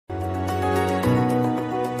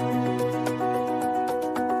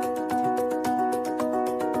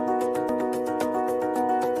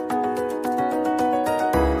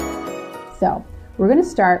we're going to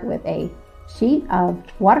start with a sheet of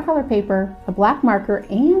watercolor paper, a black marker,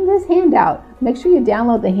 and this handout. Make sure you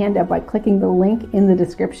download the handout by clicking the link in the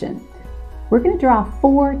description. We're going to draw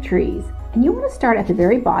 4 trees, and you want to start at the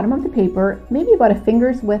very bottom of the paper, maybe about a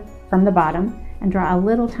finger's width from the bottom, and draw a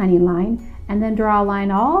little tiny line, and then draw a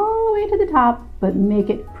line all the way to the top, but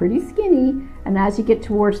make it pretty skinny, and as you get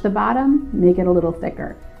towards the bottom, make it a little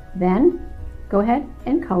thicker. Then go ahead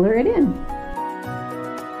and color it in.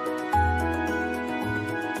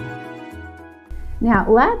 Now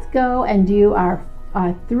let's go and do our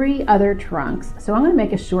 3 other trunks. So I'm going to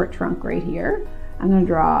make a short trunk right here. I'm going to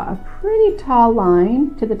draw a pretty tall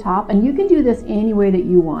line to the top, and you can do this any way that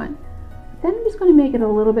you want. Then I'm just going to make it a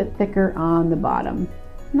little bit thicker on the bottom,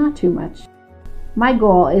 not too much. My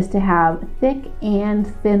goal is to have thick and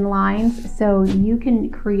thin lines, so you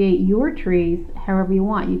can create your trees however you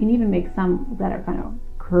want. You can even make some that are kind of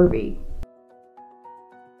curvy.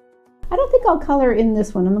 I don't think I'll color in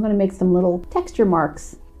this one. I'm going to make some little texture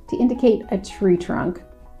marks to indicate a tree trunk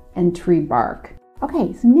and tree bark.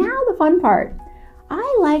 Okay, so now the fun part.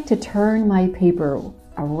 I like to turn my paper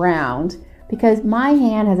around because my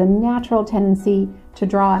hand has a natural tendency to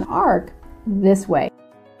draw an arc this way.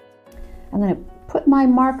 I'm going to put my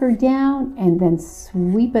marker down and then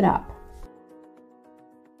sweep it up.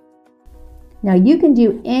 Now you can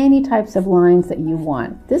do any types of lines that you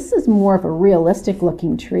want. This is more of a realistic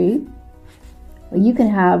looking tree. You can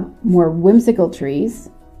have more whimsical trees,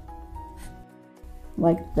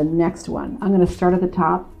 like the next one. I'm going to start at the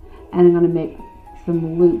top and I'm going to make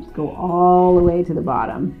some loops go all the way to the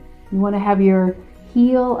bottom. You want to have your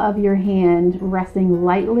heel of your hand resting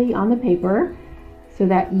lightly on the paper so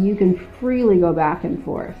that you can freely go back and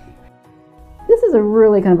forth. This is a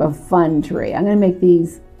really kind of a fun tree. I'm going to make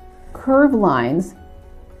these curved lines,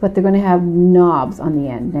 but they're going to have knobs on the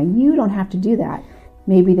end. Now you don't have to do that.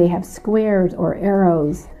 Maybe they have squares or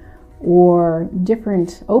arrows or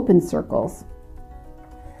different open circles.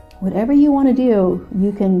 Whatever you want to do,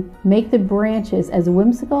 you can make the branches as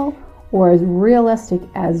whimsical or as realistic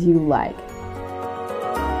as you like.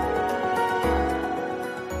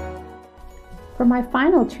 For my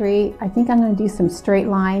final tree, I think I'm going to do some straight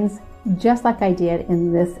lines just like I did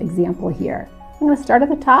in this example here. I'm going to start at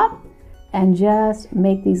the top and just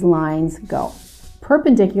make these lines go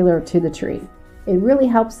perpendicular to the tree. It really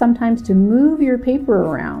helps sometimes to move your paper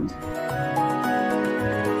around.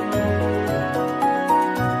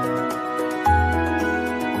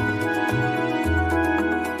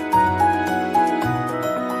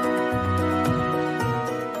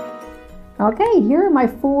 Okay, here are my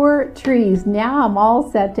 4 trees. Now I'm all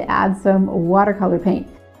set to add some watercolor paint.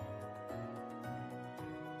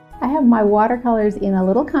 I have my watercolors in a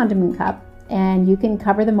little condiment cup, and you can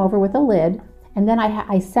cover them over with a lid. And then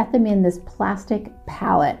I set them in this plastic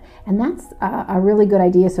palette, and that's a really good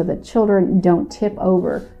idea so that children don't tip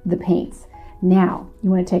over the paints. Now, you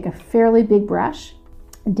want to take a fairly big brush,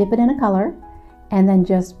 dip it in a color, and then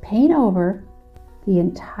just paint over the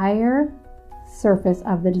entire surface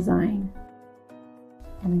of the design.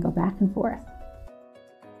 And then go back and forth.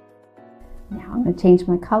 Now I'm going to change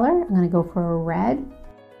my color. I'm going to go for a red.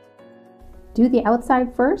 Do the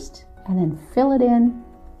outside first, and then fill it in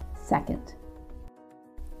second.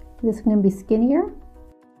 This is going to be skinnier.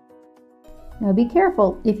 Now be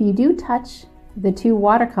careful, if you do touch the 2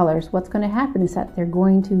 watercolors, what's going to happen is that they're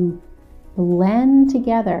going to blend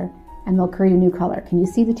together and they'll create a new color. Can you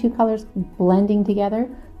see the 2 colors blending together?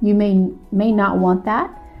 You may not want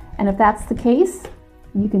that, and if that's the case,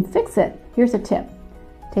 you can fix it. Here's a tip.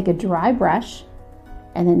 Take a dry brush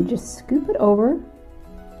and then just scoop it over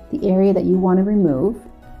the area that you want to remove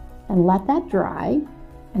and let that dry.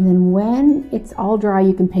 And then when it's all dry,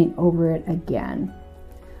 you can paint over it again.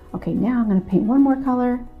 Okay, now I'm going to paint one more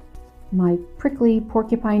color, my prickly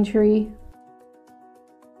porcupine tree.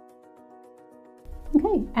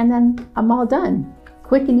 Okay, and then I'm all done.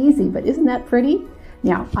 Quick and easy, but isn't that pretty?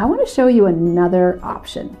 Now, I want to show you another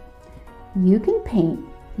option. You can paint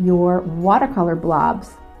your watercolor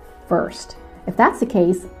blobs first. If that's the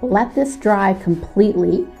case, let this dry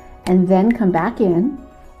completely and then come back in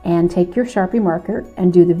and take your Sharpie marker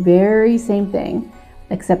and do the very same thing,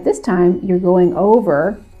 except this time you're going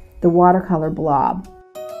over the watercolor blob.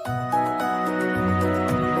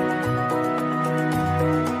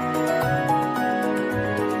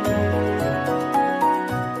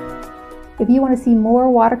 If you want to see more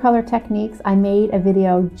watercolor techniques, I made a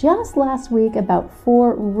video just last week about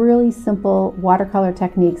 4 really simple watercolor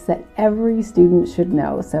techniques that every student should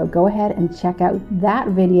know. So go ahead and check out that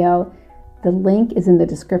video. The link is in the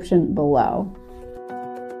description below.